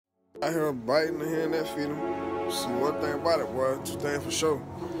I hear him biting the hand that feed him. See, one thing about it, boy, two things for sure.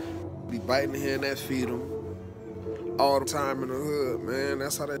 Be biting the hand that feed him all the time in the hood, man.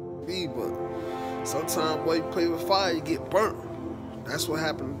 That's how that be, but sometimes, boy, you play with fire, you get burnt. That's what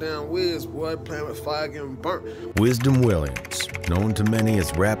happened to damn Wiz, boy, playing with fire, getting burnt. Wisdom Williams, known to many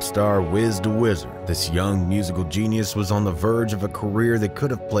as rap star WizDaWizard, this young musical genius was on the verge of a career that could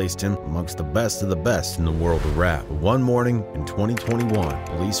have placed him amongst the best of the best in the world of rap. But one morning in 2021,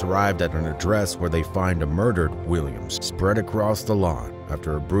 police arrived at an address where they find a murdered Williams spread across the lawn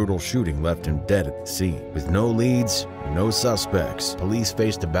after a brutal shooting left him dead at the scene. With no leads and no suspects, police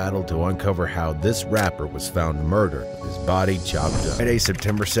faced a battle to uncover how this rapper was found murdered, with his body chopped up. Friday,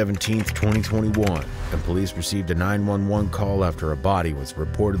 September 17th, 2021, and police received a 911 call after a body was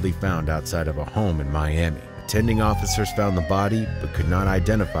reportedly found outside of a home in Miami. Attending officers found the body but could not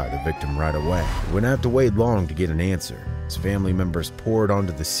identify the victim right away. They wouldn't have to wait long to get an answer, as family members poured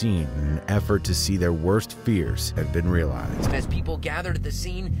onto the scene in an effort to see their worst fears had been realized. As people gathered at the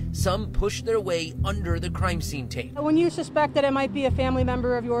scene, some pushed their way under the crime scene tape. When you suspect that it might be a family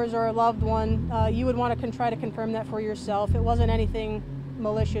member of yours or a loved one, you would want to try to confirm that for yourself. It wasn't anything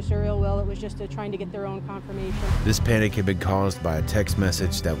malicious or ill will, it was just trying to get their own confirmation. This panic had been caused by a text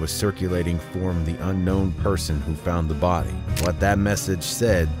message that was circulating from the unknown person who found the body. What that message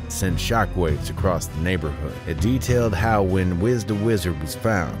said sent shockwaves across the neighborhood. It detailed how when WizDaWizard was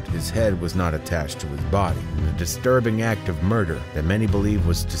found, his head was not attached to his body, in a disturbing act of murder that many believe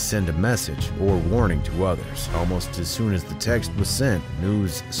was to send a message or warning to others. Almost as soon as the text was sent,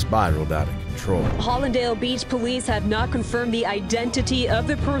 news spiraled out of control. Hollandale Beach police have not confirmed the identity of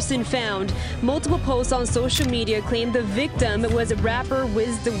the person found. Multiple posts on social media claim the victim was rapper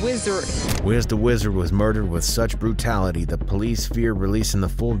WizDaWizard. WizDaWizard was murdered with such brutality that police fear releasing the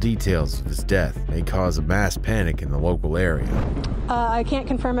full details of his death may cause a mass panic in the local area. I can't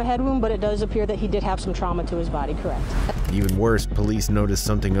confirm a head wound, but it does appear that he did have some trauma to his body, correct. Even worse, police noticed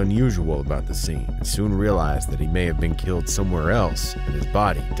something unusual about the scene and soon realized that he may have been killed somewhere else and his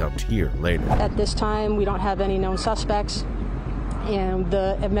body dumped here later. At this time, we don't have any known suspects, and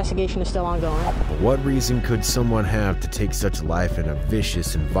the investigation is still ongoing. But what reason could someone have to take such life in a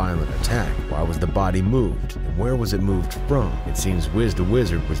vicious and violent attack? Why was the body moved? And where was it moved from? It seems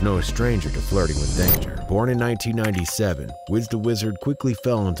WizDaWizard was no stranger to flirting with danger. Born in 1997, WizDaWizard quickly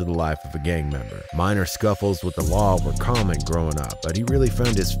fell into the life of a gang member. Minor scuffles with the law were common growing up, but he really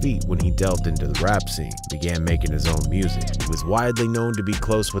found his feet when he delved into the rap scene, began making his own music. He was widely known to be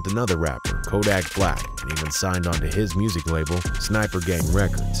close with another rapper, Kodak Black, and even signed onto his music label, Sniper Gang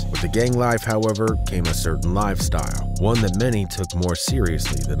Records. With the gang life, however, came a certain lifestyle, one that many took more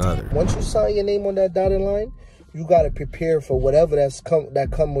seriously than others. Once you sign your name on that dotted line, you got to prepare for whatever that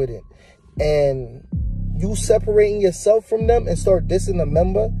come with it. And you separating yourself from them and start dissing a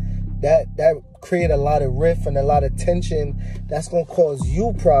member, that create a lot of rift and a lot of tension. That's going to cause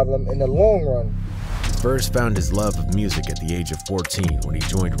you problem in the long run. First found his love of music at the age of 14 when he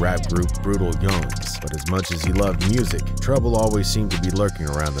joined rap group Brutal Youngs. But as much as he loved music, trouble always seemed to be lurking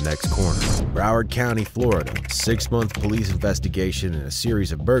around the next corner. Broward County, Florida, a 6-month police investigation and a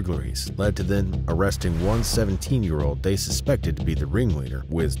series of burglaries led to them arresting one 17-year-old they suspected to be the ringleader,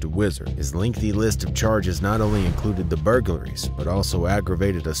 WizDaWizard. His lengthy list of charges not only included the burglaries, but also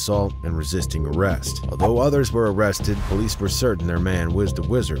aggravated assault and resisting arrest. Although others were arrested, police were certain their man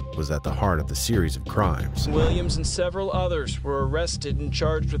WizDaWizard was at the heart of the series of crimes. Williams and several others were arrested and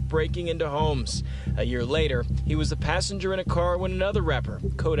charged with breaking into homes. A year later, he was a passenger in a car when another rapper,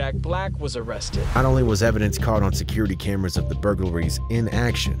 Kodak Black, was arrested. Not only was evidence caught on security cameras of the burglaries in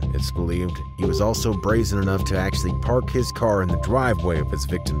action, it's believed he was also brazen enough to actually park his car in the driveway of his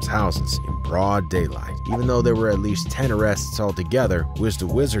victims' houses in broad daylight. Even though there were at least 10 arrests altogether,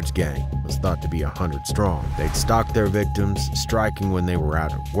 WizDaWizard's gang was thought to be 100 strong. They'd stalk their victims, striking when they were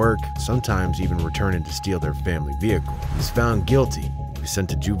out at work, sometimes even returning to steal their family vehicle. He was found guilty. He was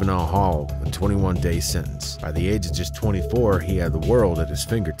sent to juvenile hall with a 21-day sentence. By the age of just 24, he had the world at his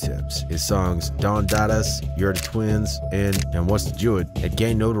fingertips. His songs Don Dadas, You're the Twins, and What's the Jewett had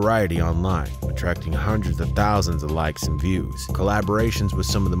gained notoriety online, attracting hundreds of thousands of likes and views. Collaborations with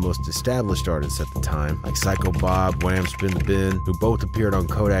some of the most established artists at the time, like Psycho Bob, Wham Spin the Bin, who both appeared on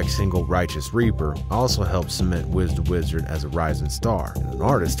Kodak's single Righteous Reaper, also helped cement WizDaWizard as a rising star and an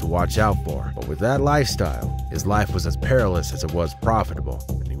artist to watch out for. But with that lifestyle, his life was as perilous as it was profitable,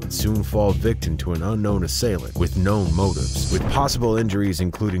 and he would soon fall victim to an unknown assailant with known motives. With possible injuries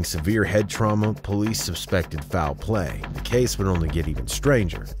including severe head trauma, police suspected foul play. The case would only get even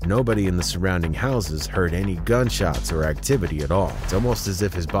stranger. Nobody in the surrounding houses heard any gunshots or activity at all. It's almost as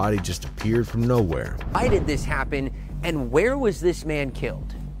if his body just appeared from nowhere. Why did this happen, and where was this man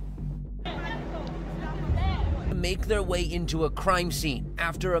killed? make their way into a crime scene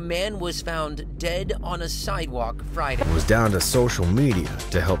after a man was found dead on a sidewalk Friday. It was down to social media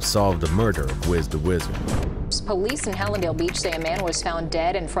to help solve the murder of WizDaWizard. Police in Hallandale Beach say a man was found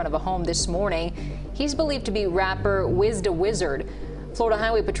dead in front of a home this morning. He's believed to be rapper WizDaWizard. Florida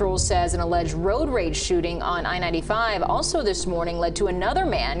Highway Patrol says an alleged road rage shooting on I-95 also this morning led to another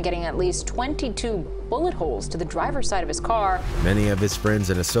man getting at least 22 bullet holes to the driver's side of his car. Many of his friends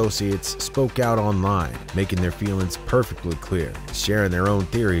and associates spoke out online, making their feelings perfectly clear, sharing their own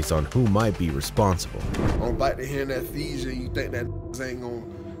theories on who might be responsible. I don't like to hear that Fiji. You think that ain't gonna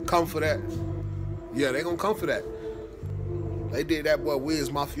come for that? Yeah, they gonna come for that. They did that boy Wiz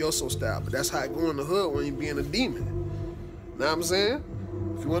Mafioso style, but that's how it go in the hood when you being a demon. Know what I'm saying?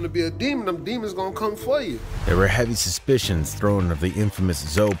 If you want to be a demon, them demons gonna come for you. There were heavy suspicions thrown of the infamous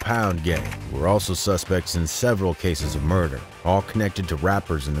Zoe Pound gang, who were also suspects in several cases of murder, all connected to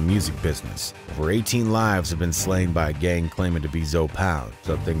rappers in the music business. Over 18 lives have been slain by a gang claiming to be Zoe Pound,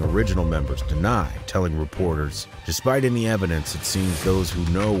 something original members deny, telling reporters, despite any evidence, it seems those who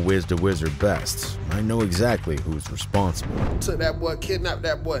know WizDaWizard best might know exactly who's responsible. Took that boy, kidnapped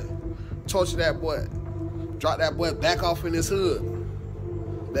that boy, tortured that boy, dropped that boy back off in his hood.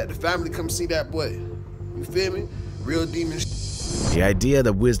 Let the family come see that boy. You feel me? Real demon shit. The idea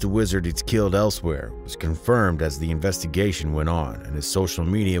that WizDaWizard is killed elsewhere was confirmed as the investigation went on, and his social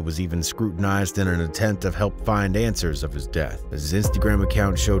media was even scrutinized in an attempt to help find answers of his death. His Instagram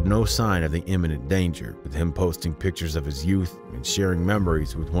account showed no sign of the imminent danger, with him posting pictures of his youth and sharing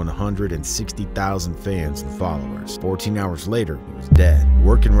memories with 160,000 fans and followers. 14 hours later, he was dead. The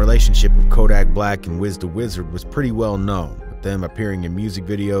working relationship of Kodak Black and WizDaWizard was pretty well known, them appearing in music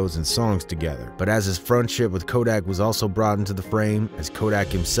videos and songs together. But as his friendship with Kodak was also brought into the frame, as Kodak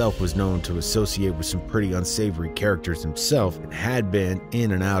himself was known to associate with some pretty unsavory characters himself and had been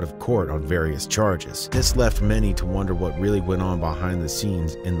in and out of court on various charges. This left many to wonder what really went on behind the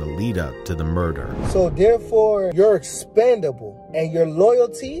scenes in the lead up to the murder. So therefore, you're expendable, and your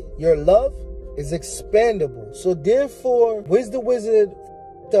loyalty, your love is expendable. So therefore, WizDaWizard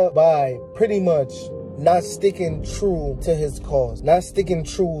f***ed up by pretty much not sticking true to his cause, not sticking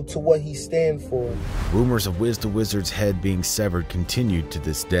true to what he stands for. Rumors of WizDaWizard's head being severed continued to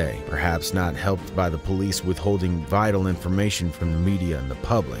this day, perhaps not helped by the police withholding vital information from the media and the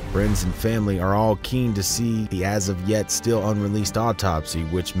public. Friends and family are all keen to see the as of yet still unreleased autopsy,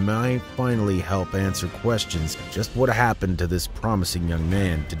 which might finally help answer questions just what happened to this promising young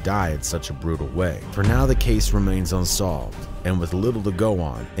man to die in such a brutal way. For now, the case remains unsolved, and with little to go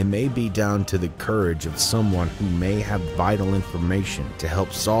on, it may be down to the courage of someone who may have vital information to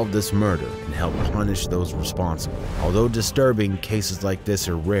help solve this murder and help punish those responsible. Although disturbing, cases like this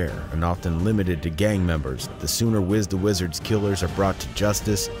are rare and often limited to gang members. The sooner WizDaWizard's killers are brought to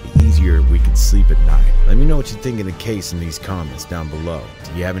justice, the easier we can sleep at night. Let me know what you think of the case in these comments down below.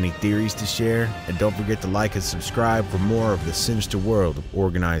 Do you have any theories to share? And don't forget to like and subscribe for more of the sinister world of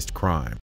organized crime.